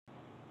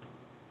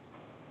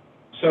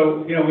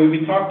So, you know,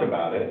 we talked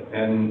about it,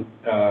 and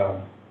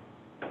the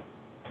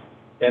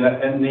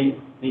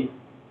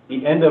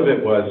end of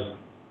it was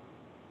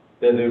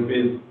that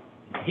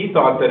he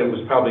thought that it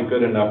was probably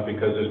good enough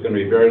because there's going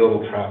to be very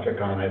little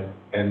traffic on it,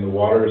 and the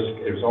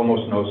there's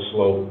almost no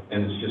slope,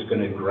 and it's just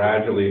going to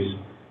gradually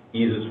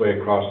ease its way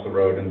across the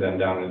road and then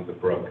down into the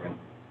brook. And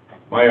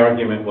my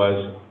argument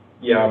was,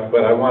 yeah,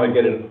 but I want to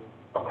get it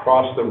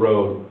across the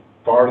road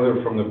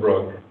farther from the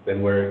brook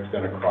than where it's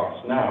going to cross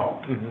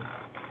now.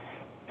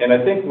 And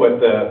I think what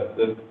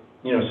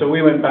so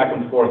we went back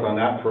and forth on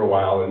that for a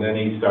while, and then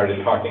he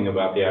started talking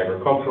about the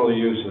agricultural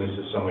use, and this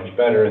is so much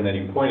better, and then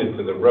he pointed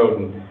to the road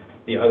and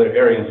the other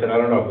area and said, I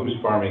don't know who's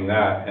farming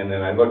that, and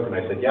then I looked and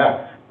I said,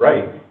 yeah,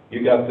 right,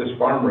 you got this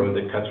farm road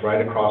that cuts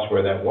right across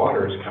where that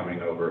water is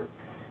coming over.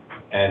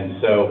 And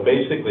so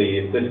basically,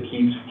 if this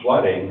keeps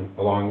flooding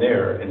along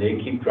there, and they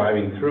keep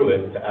driving through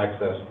it to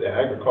access the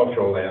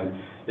agricultural land,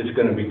 it's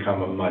going to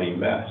become a muddy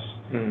mess.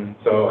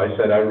 So I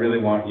said, I really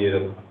want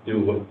you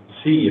to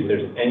see if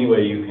there's any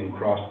way you can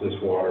cross this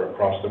water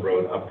across the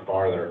road up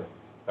farther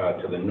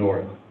to the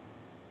north.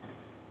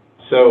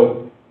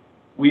 So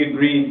we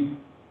agreed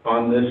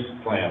on this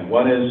plan.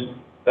 One is,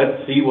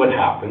 let's see what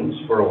happens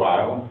for a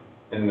while.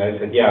 And I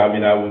said, yeah, I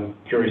mean, I was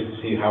curious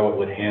to see how it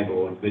would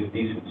handle a good,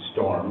 decent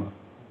storm.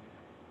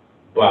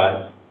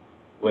 But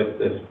with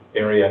this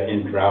area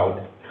in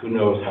drought, who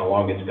knows how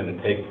long it's going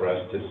to take for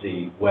us to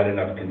see wet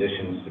enough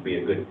conditions to be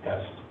a good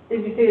test.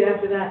 Did you see it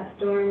after that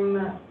storm,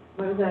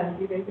 what was that, a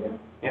few days ago?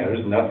 Yeah,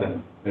 there's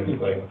nothing. It was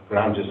like,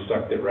 ground just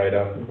sucked it right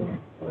up.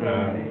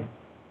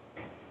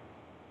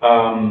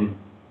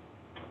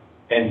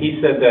 And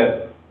he said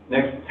that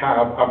next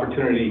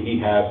opportunity he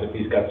has, if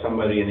he's got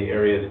somebody in the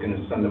area, is going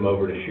to send them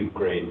over to shoot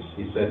grades.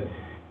 He said,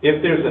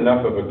 if there's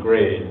enough of a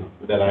grade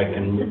that I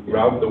can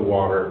route the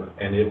water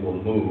and it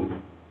will move,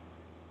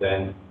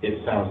 then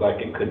it sounds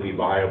like it could be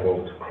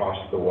viable to cross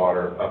the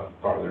water up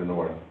farther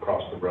north,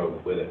 across the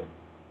road with it.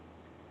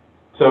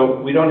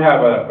 So we don't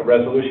have a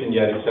resolution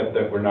yet, except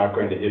that we're not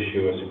going to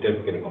issue a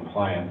certificate of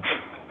compliance.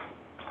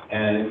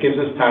 And it gives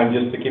us time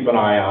just to keep an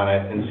eye on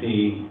it and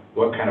see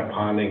what kind of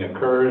ponding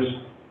occurs.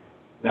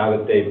 Now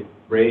that they've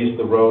raised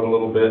the road a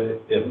little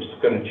bit,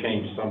 it's going to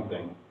change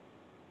something.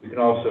 We can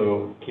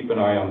also keep an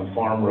eye on the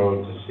farm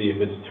road to see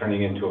if it's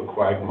turning into a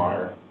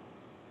quagmire.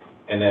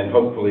 And then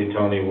hopefully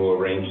Tony will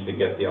arrange to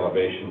get the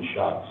elevation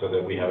shot so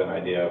that we have an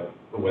idea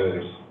of whether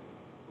there's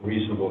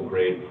reasonable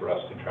grade for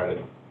us to try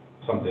to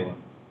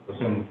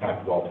some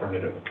type of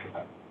alternative to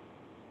that.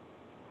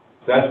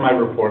 So that's my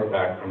report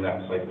back from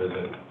that site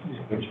visit,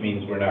 which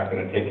means we're not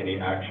going to take any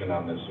action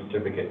on this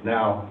certificate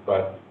now,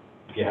 but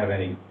if you have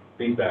any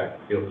feedback,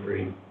 feel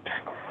free.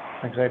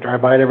 Thanks. I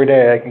drive by it every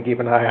day. I can keep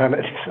an eye on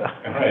it. So.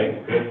 All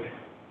right, good.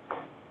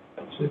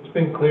 It's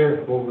been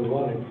clear what we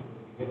wanted from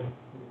the beginning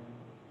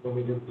when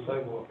we did the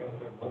sidewalk out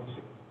there months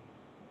ago.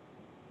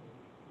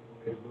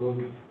 We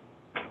moved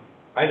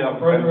I know.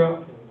 further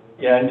up.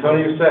 Yeah, and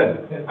Tony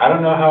said, I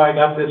don't know how I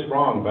got this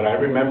wrong, but I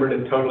remembered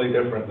it totally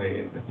differently.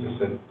 And just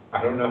said,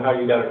 I don't know how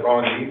you got it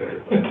wrong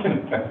either.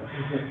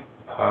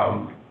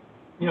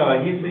 You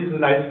know, he's a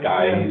nice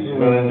guy. He's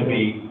willing to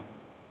be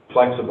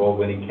flexible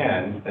when he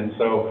can. And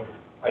so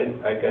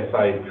I guess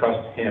I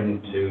trust him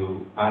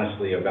to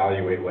honestly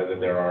evaluate whether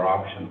there are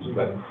options.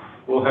 But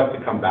we'll have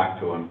to come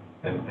back to him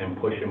and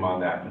push him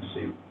on that and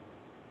see.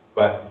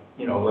 But,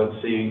 you know, let's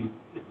see.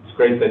 It's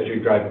great that you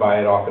drive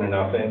by it often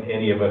enough, and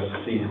any of us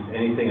sees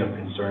anything of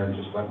concern,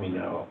 just let me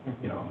know,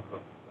 you know,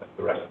 let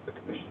the rest of the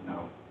commission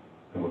know,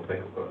 and we'll take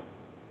a look.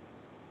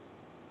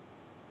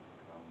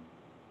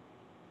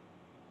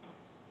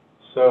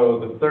 So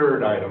the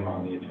third item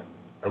on the agenda,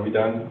 are we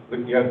done?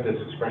 Look, you have this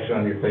expression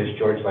on your face,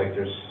 George, like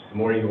there's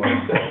more you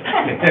want to say.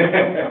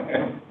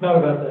 Not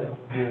about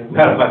that.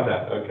 Not about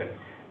that, okay.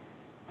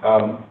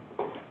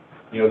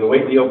 You know, the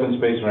Whately Open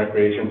Space and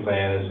Recreation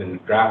Plan is in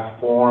draft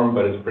form,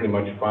 but it's pretty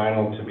much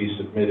final to be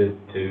submitted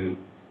to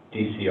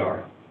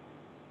DCR.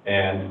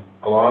 And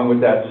along with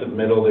that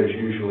submittal, there's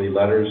usually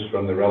letters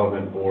from the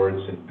relevant boards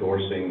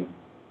endorsing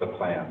the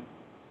plan.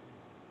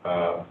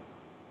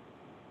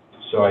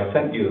 So I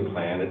sent you the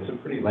plan. It's a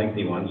pretty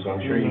lengthy one, so I'm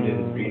sure you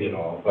didn't read it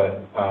all,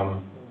 but...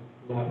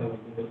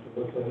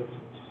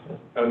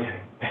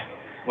 Okay.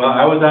 Well,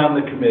 I was on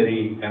the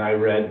committee, and I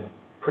read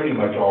pretty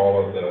much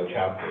all of the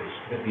chapters,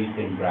 at least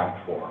in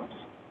draft forms.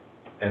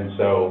 And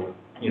so,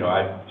 you know,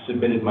 I've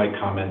submitted my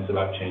comments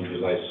about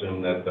changes. I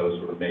assume that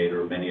those were made,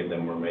 or many of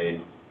them were made.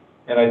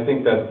 And I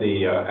think that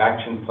the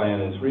action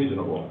plan is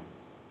reasonable.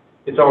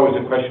 It's always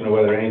a question of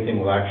whether anything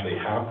will actually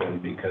happen,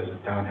 because the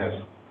town has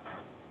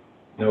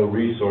no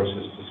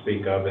resources to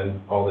speak of,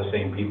 and all the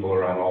same people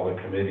are on all the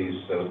committees,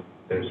 so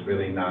there's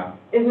really not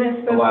a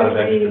lot of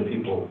extra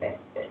people.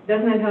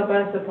 Doesn't it help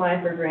us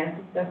apply for grants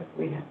and stuff if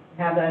we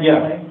have that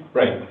in place? Yeah,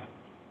 right.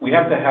 We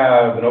have to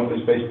have an open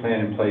space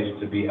plan in place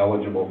to be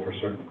eligible for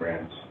certain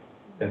grants.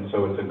 And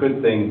so it's a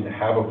good thing to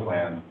have a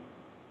plan.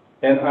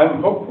 And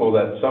I'm hopeful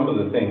that some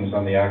of the things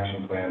on the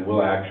action plan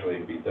will actually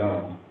be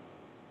done.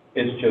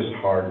 It's just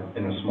hard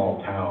in a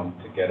small town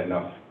to get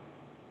enough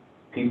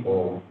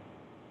people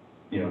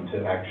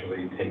to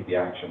actually take the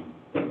action.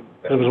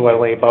 It was what,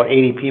 like about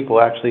 80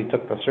 people actually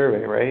took the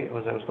survey, right? I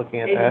was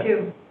looking at that.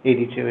 82.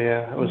 82,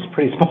 yeah. It was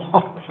pretty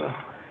small, so.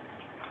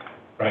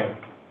 Right.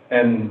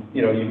 And,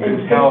 you And can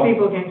 6 tell.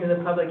 people came to the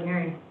public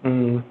hearing.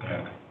 Mm.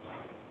 Yeah.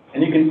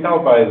 And you can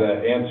tell by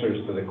the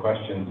answers to the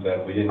questions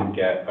that we didn't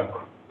get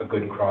a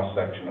good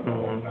cross-section of the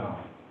whole town.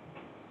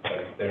 But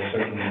there's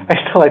certainly. I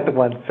still like the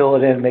one, fill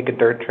it in, make a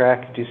dirt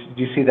track. Do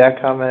you see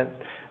that comment?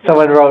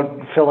 Someone wrote,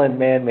 fill in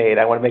man-made,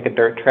 I want to make a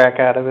dirt track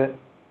out of it.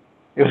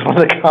 It was one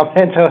of the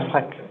comments, I was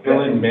like.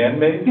 Fill in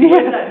man-made?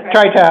 Yeah,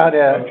 Tri-Town,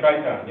 yeah. Oh,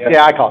 Tri-Town, yeah.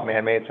 Yeah, I call it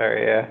man-made,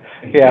 sorry, yeah.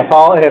 Yeah,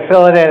 fill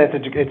it in,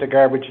 it's a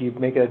garbage heap,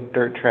 make it a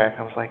dirt track.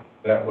 I was like.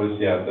 That was,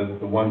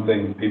 the one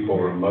thing people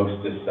were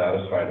most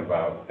dissatisfied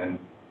about. And,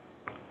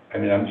 I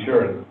mean, I'm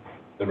sure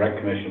the rec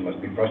commission must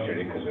be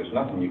frustrated because there's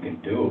nothing you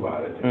can do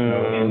about it. There's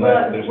no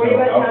inlet, there's Were you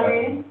no at town outlet.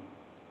 meeting?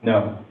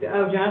 No.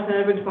 Oh, Jonathan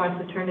Edwards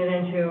wants to turn it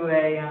into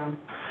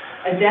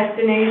a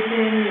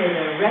destination with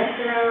a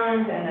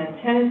restaurant and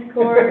a tennis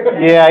court.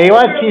 And Yeah, a he's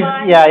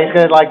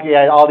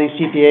gonna all these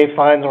CPA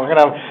funds, and we're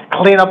gonna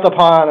clean up the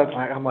pond.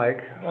 I'm like,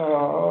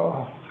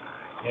 oh.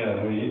 Yeah,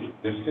 I mean,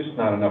 there's just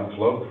not enough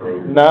flow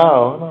through.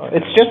 No,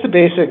 it's just the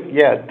basic,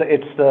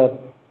 it's the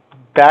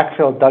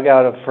backfill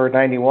dugout for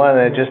 91,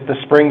 and the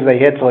springs they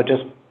hit, so it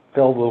just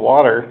filled with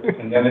water.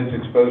 And then it's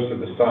exposed to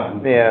the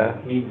sun. Yeah.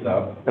 It heats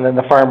up. And then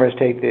the farmers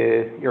take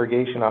the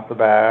irrigation off the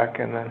back,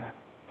 and then.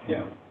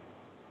 Yeah.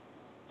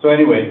 So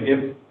anyway,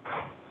 is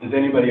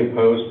anybody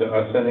opposed to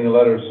us sending a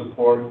letter of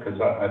support? Because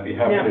I'd be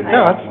happy to do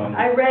No, that one.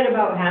 I read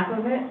about half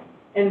of it,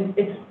 and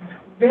it's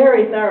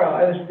very thorough.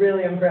 I was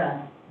really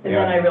impressed. And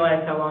then I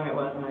realized how long it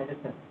was, and I just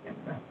had to skim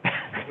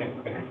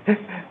through.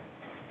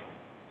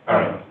 All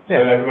right. So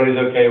Yeah. everybody's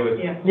okay with?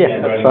 Yeah,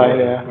 that's fine,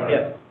 yeah. All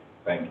right.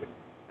 Thank you.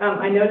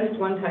 I noticed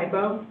one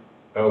typo.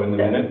 Oh, in the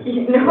minutes?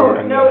 No,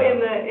 in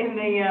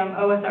the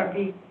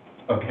OSRP.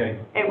 Okay.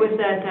 It was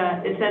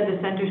that, it said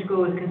the center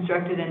school was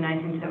constructed in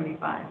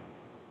 1975.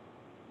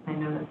 I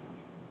know that.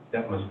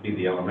 That must be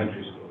the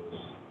elementary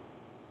schools.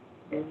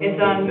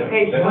 It's on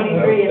page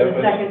 23 in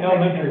the second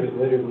Elementary section.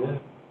 was later than that.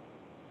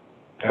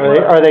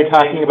 Are they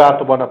talking about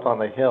the one up on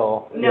the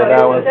hill? No, that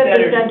it was said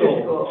the Center center school.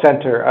 school.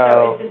 Center, So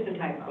oh, it's just a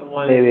typo. The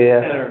one Maybe, in yeah.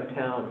 the center of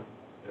town.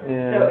 So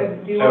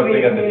yeah, do you So want me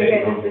they to got the date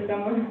communicate wrong. this to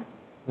someone?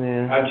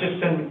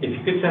 yeah. If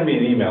you could send me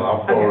an email,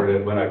 I'll forward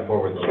it when I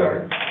forward the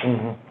Sure.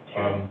 letter.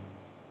 Mhm.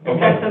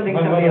 That's something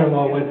My somebody else.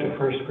 mother-in-law went to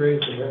first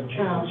grade there, and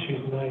Oh.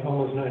 she's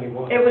almost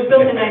 91. It was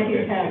built in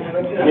 1910. I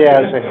looked it up.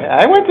 Yeah,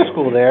 I went to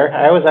school there.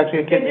 I was actually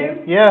a kid.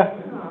 Did Yeah.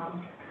 Oh.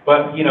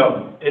 But,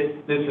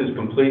 this is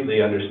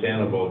completely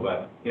understandable,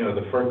 but,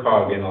 the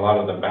FERCog and a lot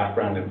of the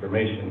background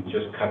information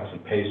just cuts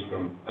and pastes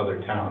from other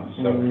towns.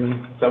 So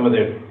some of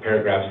their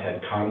paragraphs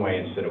had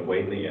Conway instead of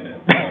Whately in it.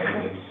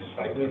 And it's just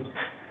like,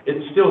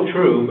 it's still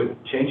true,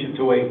 but change it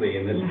to Whately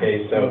in this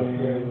case, so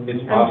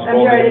it's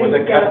possible sure I that it was a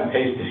didn't cut get and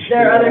paste issue.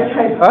 There are other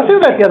typos. I was thinking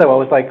about the other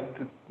one.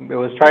 It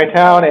was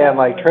Tri-Town and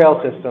like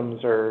trail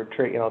systems or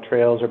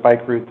trails or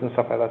bike routes and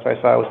stuff like that. So I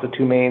saw it was the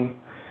two main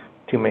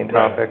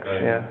topics.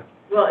 Right. Yeah.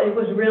 Well, it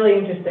was really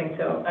interesting,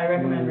 so I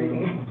recommend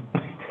reading it.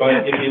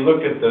 But if you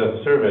look at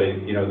the survey,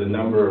 the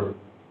number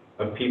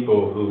of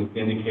people who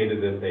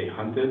indicated that they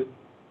hunted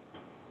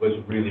was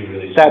really,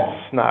 really small.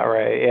 That's not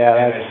right. Yeah.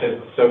 And I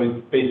said,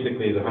 so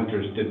basically the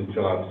hunters didn't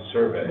fill out the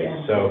survey.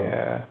 Yeah. So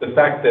Yeah. the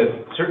fact that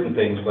certain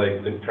things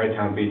like the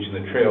Tri-Town Beach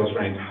and the trails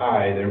ranked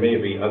high, there may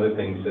be other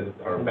things that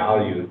are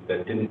valued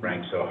that didn't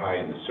rank so high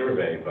in the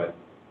survey, but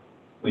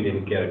we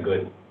didn't get a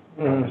good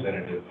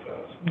representative.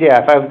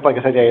 Yeah, like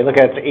I said, you look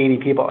at it, it's 80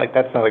 people,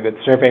 that's not a good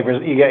survey,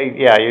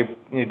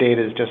 your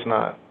data is just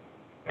not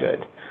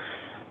good.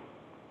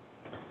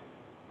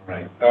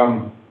 Right.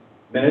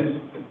 Minutes,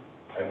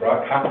 I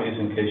brought copies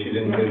in case you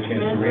didn't get a chance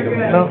to read them.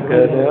 No,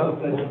 good, yeah.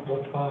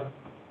 That's fine.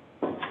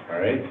 All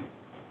right.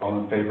 All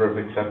in favor of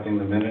accepting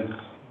the minutes?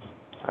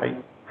 Aye.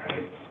 All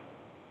right.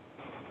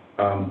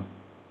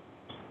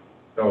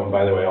 Oh, and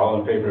by the way, all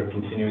in favor of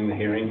continuing the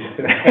hearing?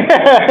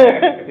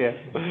 Yeah.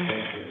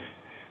 Thank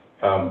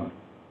you.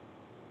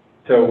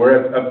 So we're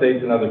at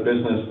updates and other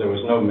business. There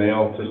was no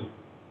mail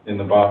in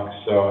the box,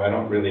 so I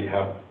don't really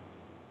have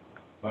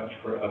much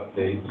for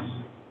updates.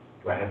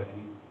 Do I have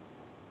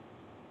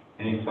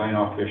any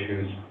sign-off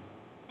issues?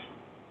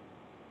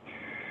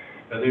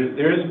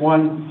 There is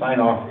one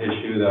sign-off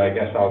issue that I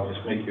guess I'll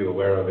just make you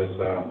aware of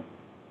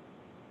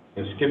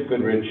is Skip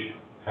Goodrich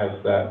has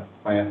that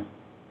plant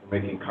for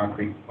making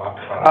concrete block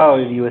products. Oh,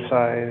 the USI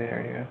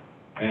there,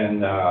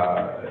 And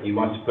he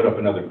wants to put up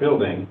another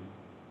building.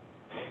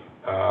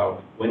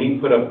 When he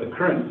put up the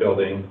current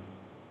building,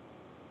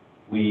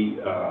 we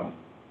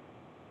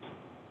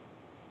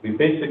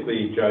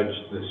basically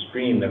judged the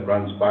stream that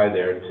runs by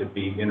there to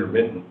be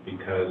intermittent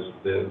because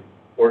the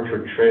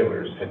Orchard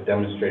trailers had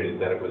demonstrated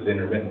that it was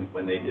intermittent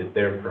when they did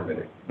their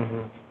permitting.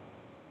 Mm-hmm.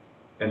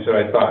 And so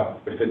I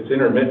thought, if it's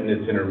intermittent,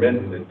 it's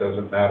intermittent. It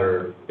doesn't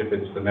matter if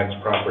it's the next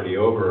property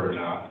over or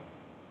not.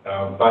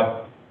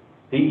 But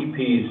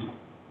DEP's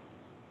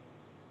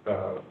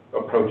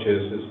approach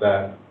is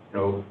that,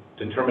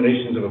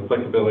 determinations of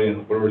applicability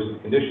and orders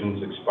of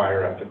conditions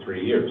expire after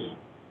 3 years.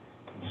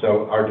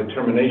 So our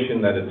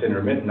determination that it's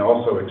intermittent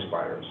also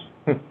expires.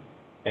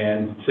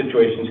 And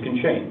situations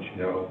can change,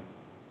 you know.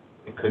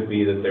 It could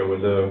be that there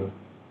was a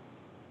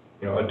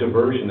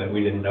diversion that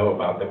we didn't know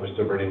about that was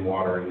diverting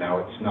water and now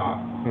it's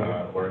not.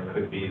 Or it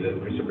could be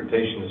that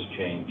precipitation has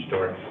changed.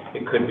 Or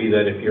it could be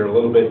that if you're a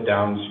little bit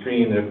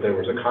downstream, if there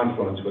was a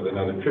confluence with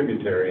another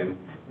tributary and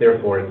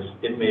therefore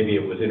maybe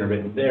it was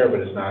intermittent there, but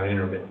it's not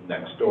intermittent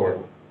next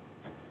door.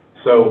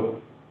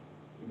 So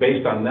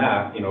based on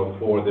that, you know,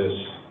 for this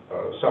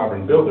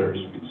sovereign builders,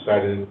 we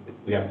decided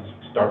we have to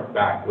start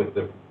back with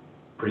the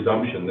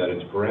presumption that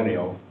it's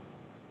perennial.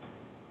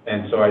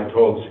 And so I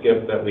told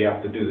Skip that we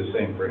have to do the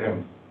same for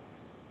him.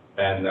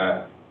 And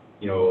that,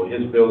 you know,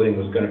 his building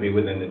was going to be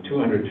within the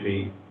 200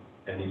 feet.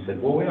 And he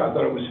said, well, yeah, I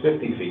thought it was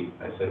 50 feet.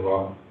 I said,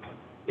 well,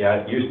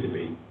 yeah, it used to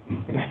be.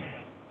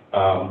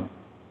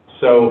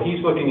 So he's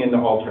looking into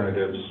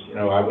alternatives. You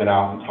know, I went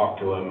out and talked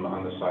to him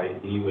on the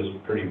site. He was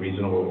pretty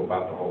reasonable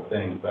about the whole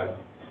thing. But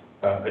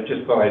I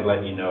just thought I'd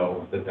let you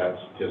know that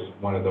that's just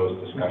one of those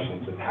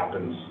discussions that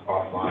happens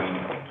offline.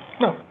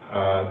 No.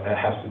 That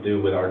has to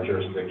do with our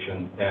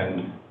jurisdiction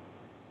and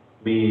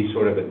me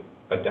sort of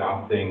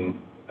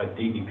adopting a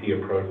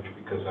DEP approach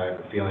because I have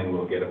a feeling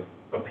we'll get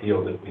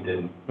appealed if we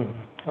didn't.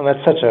 Mm-hmm. And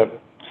that's such a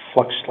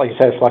flux, like you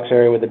said, flux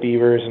area with the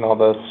beavers and all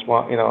those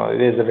swamp, you know,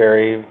 it is a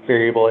very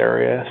variable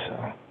area,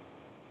 so.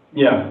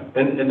 Yeah,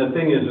 and the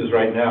thing is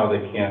right now they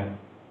can't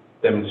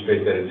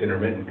demonstrate that it's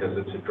intermittent because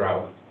it's a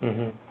drought.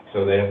 Mm-hmm.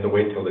 So they have to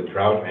wait till the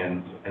drought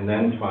ends and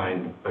then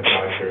find a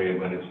dry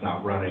period when it's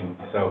not running.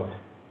 So,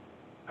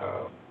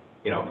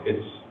 you know,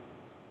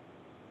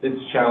 it's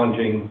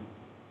challenging,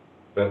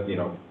 but, you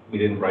know, we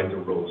didn't write the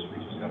rules.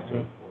 We just have to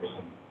enforce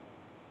them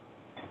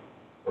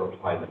or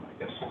apply them, I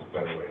guess is a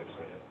better way to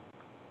say it.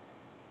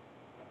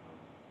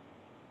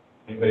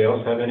 Anybody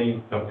else have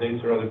any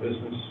updates or other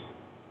business?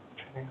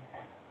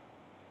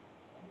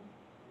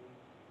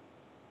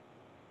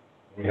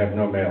 We have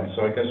no mail,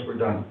 so I guess we're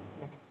done.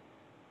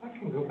 I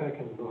can go back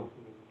and look.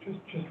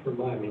 Just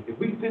remind me, did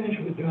we finish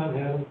with John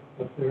Haddon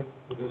up there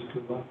with those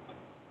 2 lots?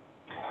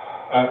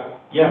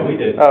 Yeah, we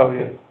did. Oh,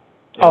 yeah.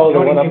 Yeah, Oh, the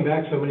Tony one up, came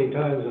back so many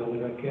times on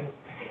it, I can't.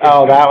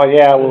 oh, that one,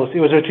 yeah, well, it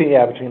was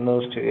between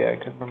those two, yeah, I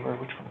couldn't remember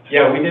which one.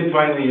 Yeah, we did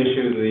finally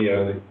issue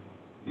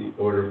the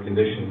order of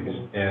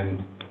conditions,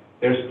 and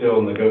they're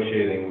still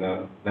negotiating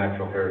the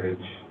natural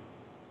heritage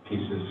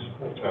pieces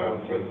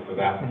for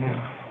that.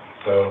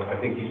 Mm-hmm. So I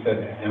think he said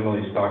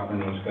Emily Stockman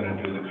was going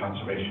to do the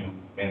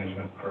conservation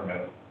management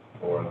permit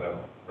for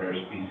the rare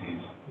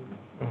species.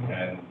 Mm-hmm.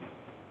 And,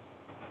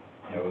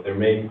 you know,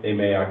 they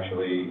may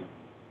actually,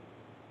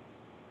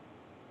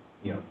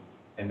 you know,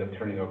 end up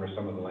turning over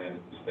some of the land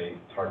to the state.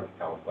 It's hard to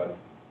tell, but,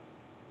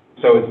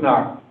 so it's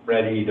not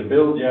ready to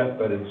build yet,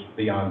 but it's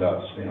beyond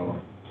us, you know.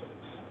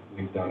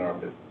 We've done our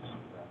business.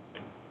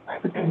 I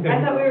thought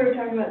we were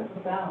talking about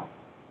the south.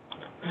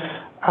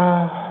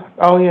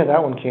 Oh, yeah,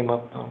 that one came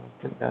up,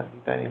 didn't that,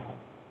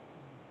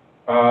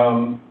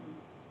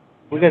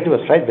 we gotta do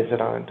a site visit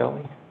on it, don't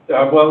we?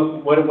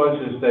 Well, what it was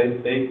is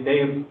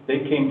they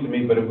came to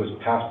me, but it was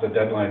past the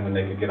deadline when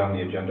they could get on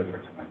the agenda for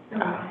tonight.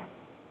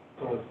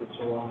 So it's a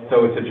July.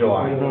 So it's a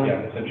July, Mm-hmm. yeah,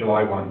 it's a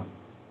July 1.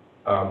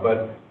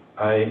 But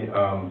I,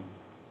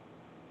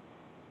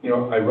 you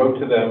know, I wrote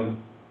to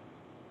them,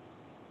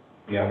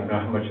 yeah, I don't know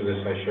how much of this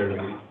I shared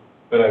with you,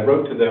 but I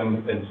wrote to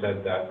them and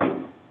said that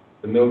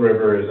the Mill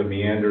River is a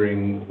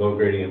meandering, low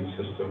gradient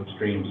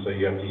stream, so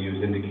you have to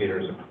use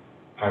indicators of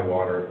high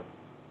water,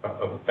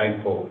 of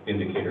bankful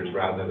indicators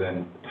rather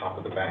than the top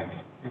of the bank.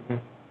 Mm-hmm.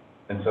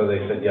 And so they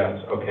said, yes,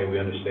 okay, we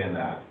understand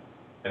that.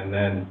 And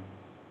then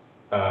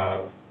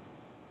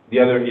the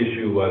other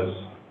issue was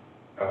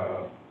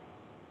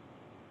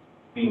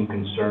being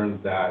concerned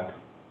that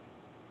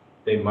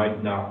they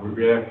might not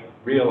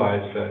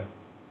realize that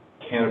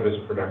cannabis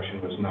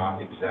production was not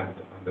exempt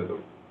under the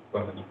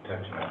Wetlands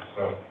Protection Act.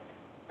 So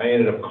I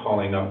ended up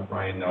calling up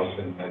Brian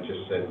Nelson and I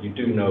just said, you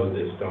do know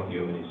this, don't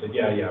you? And he said,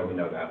 yeah, we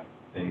know that.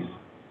 And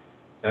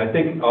I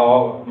think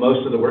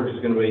most of the work is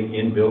going to be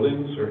in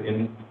buildings or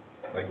in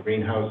like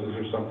greenhouses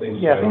or something.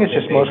 Yeah, So I think it's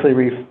just mostly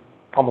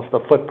almost the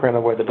footprint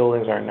of where the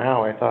buildings are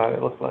now, I thought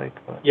it looked like.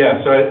 But.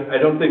 Yeah, so I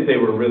don't think they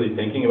were really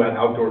thinking about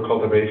outdoor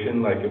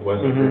cultivation like it was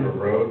on Mm-hmm. River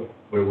Road,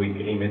 where we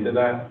came into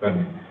that, but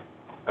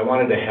I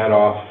wanted to head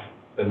off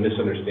the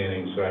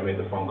misunderstanding, so I made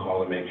the phone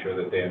call to make sure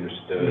that they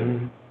understood,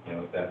 Mm-hmm. you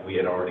know, that we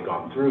had already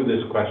gone through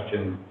this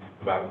question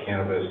about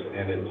cannabis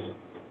and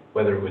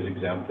whether it was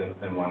exempt,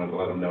 and wanted to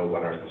let them know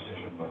what our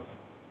decision was.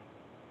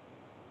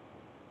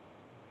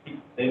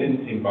 They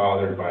didn't seem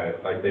bothered by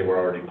it, like they were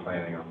already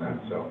planning on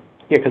that, so.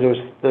 Yeah, because there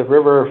was the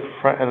river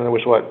front, and there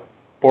was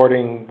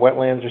bordering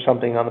wetlands or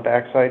something on the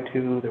backside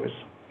too. There was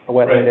a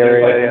wetland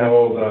area. Right, Yeah. like an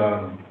old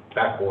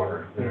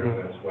backwater there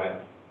Mm-hmm. that's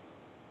wet.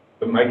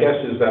 But my guess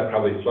is that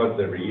probably floods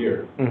every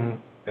year, Mm-hmm.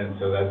 and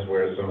so that's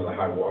where some of the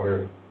high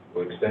water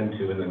will extend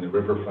to, and then the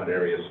riverfront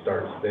area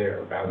starts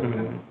there rather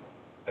than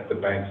Mm-hmm. at the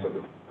banks of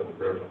the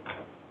river.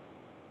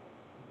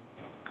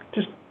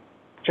 Just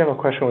General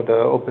question with the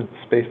open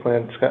space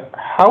plan, Scott,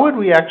 how would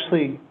we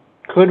actually,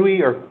 could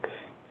we or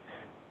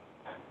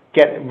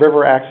get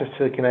river access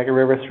to the Connecticut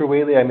River through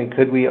Whately? I mean,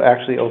 could we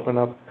actually open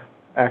up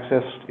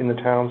access in the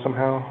town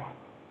somehow?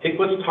 It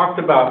was talked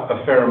about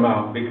a fair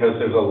amount because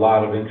there's a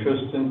lot of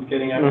interest in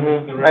getting access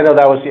to the river. I know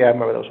that was, yeah, I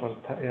remember those ones,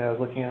 yeah, I was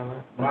looking at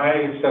that. My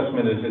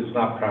assessment is it's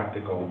not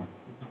practical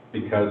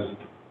because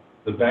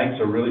the banks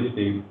are really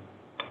steep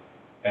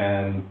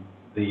and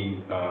the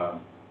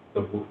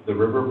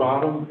river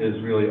bottom is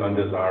really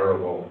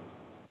undesirable.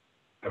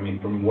 I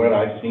mean, from what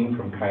I've seen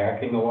from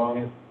kayaking along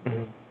it,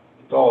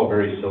 it's all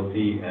very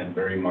silty and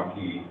very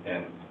mucky,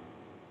 and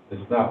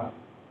it's not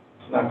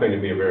going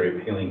to be a very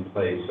appealing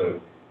place. So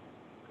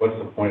what's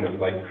the point of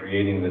like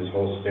creating this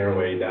whole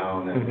stairway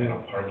down and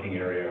a parking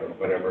area or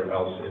whatever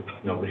else if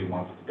nobody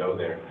wants to go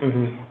there?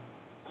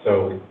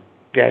 So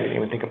yeah, I didn't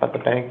even think about the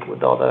bank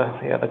with all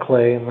the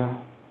clay and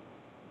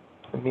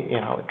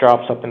it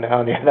drops up and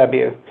down. Yeah, that'd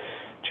be a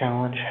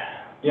challenge.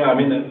 Yeah, I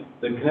mean,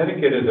 the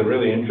Connecticut is a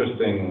really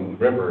interesting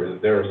river.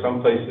 There are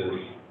some places,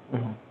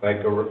 like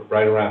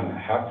right around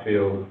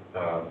Hatfield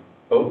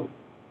boat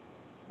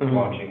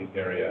launching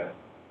area.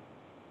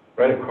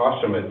 Right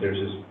across from it, there's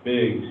this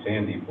big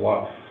sandy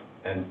bluff,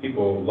 and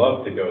people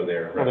love to go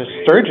there. Well, there's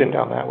sturgeon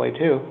down that way,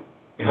 too.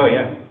 Oh,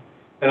 yeah.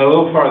 And a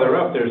little farther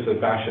up, there's the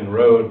Fashion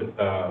Road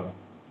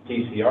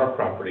DCR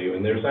property,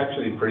 and there's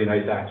actually pretty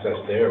nice access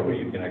there where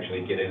you can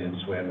actually get in and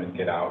swim and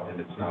get out, and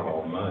it's not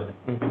all mud.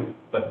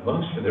 But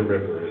most of the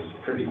river is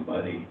pretty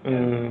muddy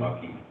and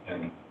mucky,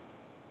 and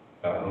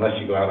unless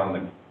you go out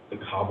on the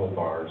cobble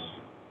bars,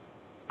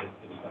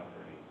 it's not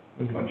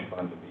very much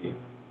fun to be.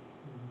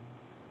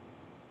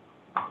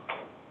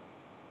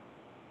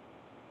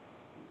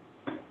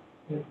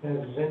 Has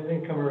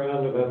anything come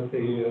around about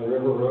the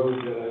River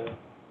Road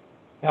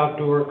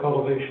outdoor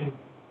cultivation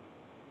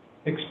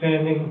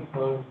expanding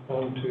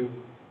onto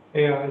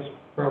AI's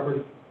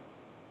property?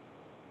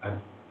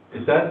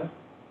 Is that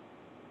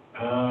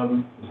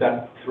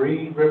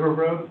 3 River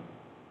Road?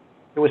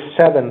 It was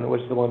 7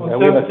 was the one. Well,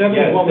 that seven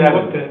is what we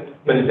looked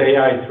at. But it's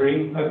AI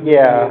 3?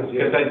 Yeah.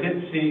 Because I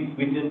did see,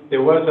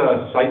 there was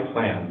a site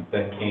plan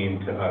that came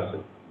to us.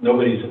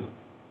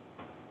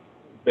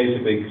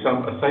 Basically,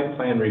 a site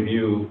plan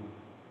review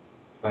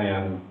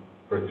plan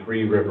for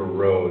 3 River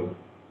Road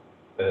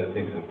that I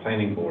think is a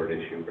planning board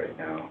issue right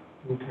now.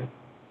 Okay.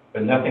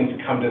 But nothing's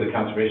come to the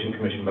Conservation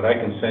Commission, but I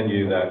can send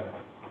you that.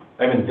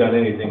 I haven't done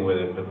anything with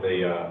it,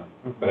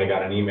 but I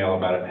got an email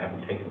about it and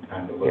haven't taken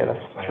time to look Yeah, at the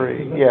that's plan.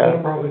 3, yeah.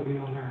 That'll probably be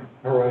on our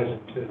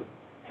horizon, too.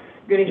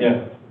 Good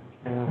Yeah.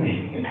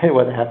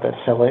 Would they have to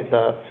sell it,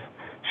 the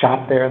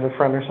shop there in the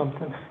front or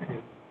something?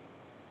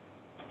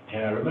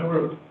 Yeah, I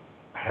remember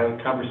I had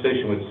a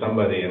conversation with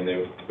somebody, and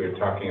we were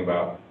talking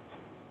about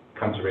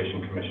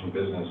Conservation Commission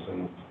business,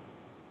 and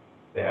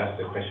they asked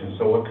the question,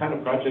 so what kind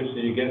of projects are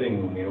you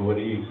getting? You know, what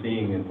are you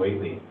seeing in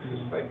Whately?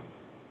 It's like,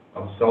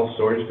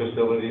 self-storage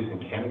facilities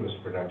and cannabis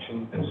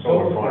production and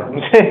solar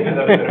farms.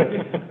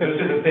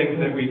 Those are the things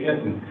that we get.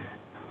 And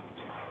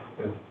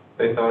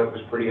they thought it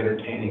was pretty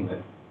entertaining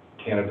that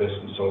cannabis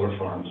and solar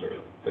farms are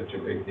such a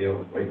big deal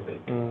in Whately.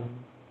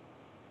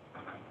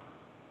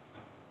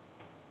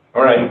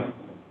 All right,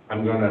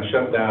 I'm going to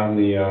shut down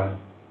the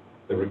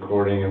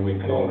recording, and we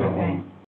can all go home.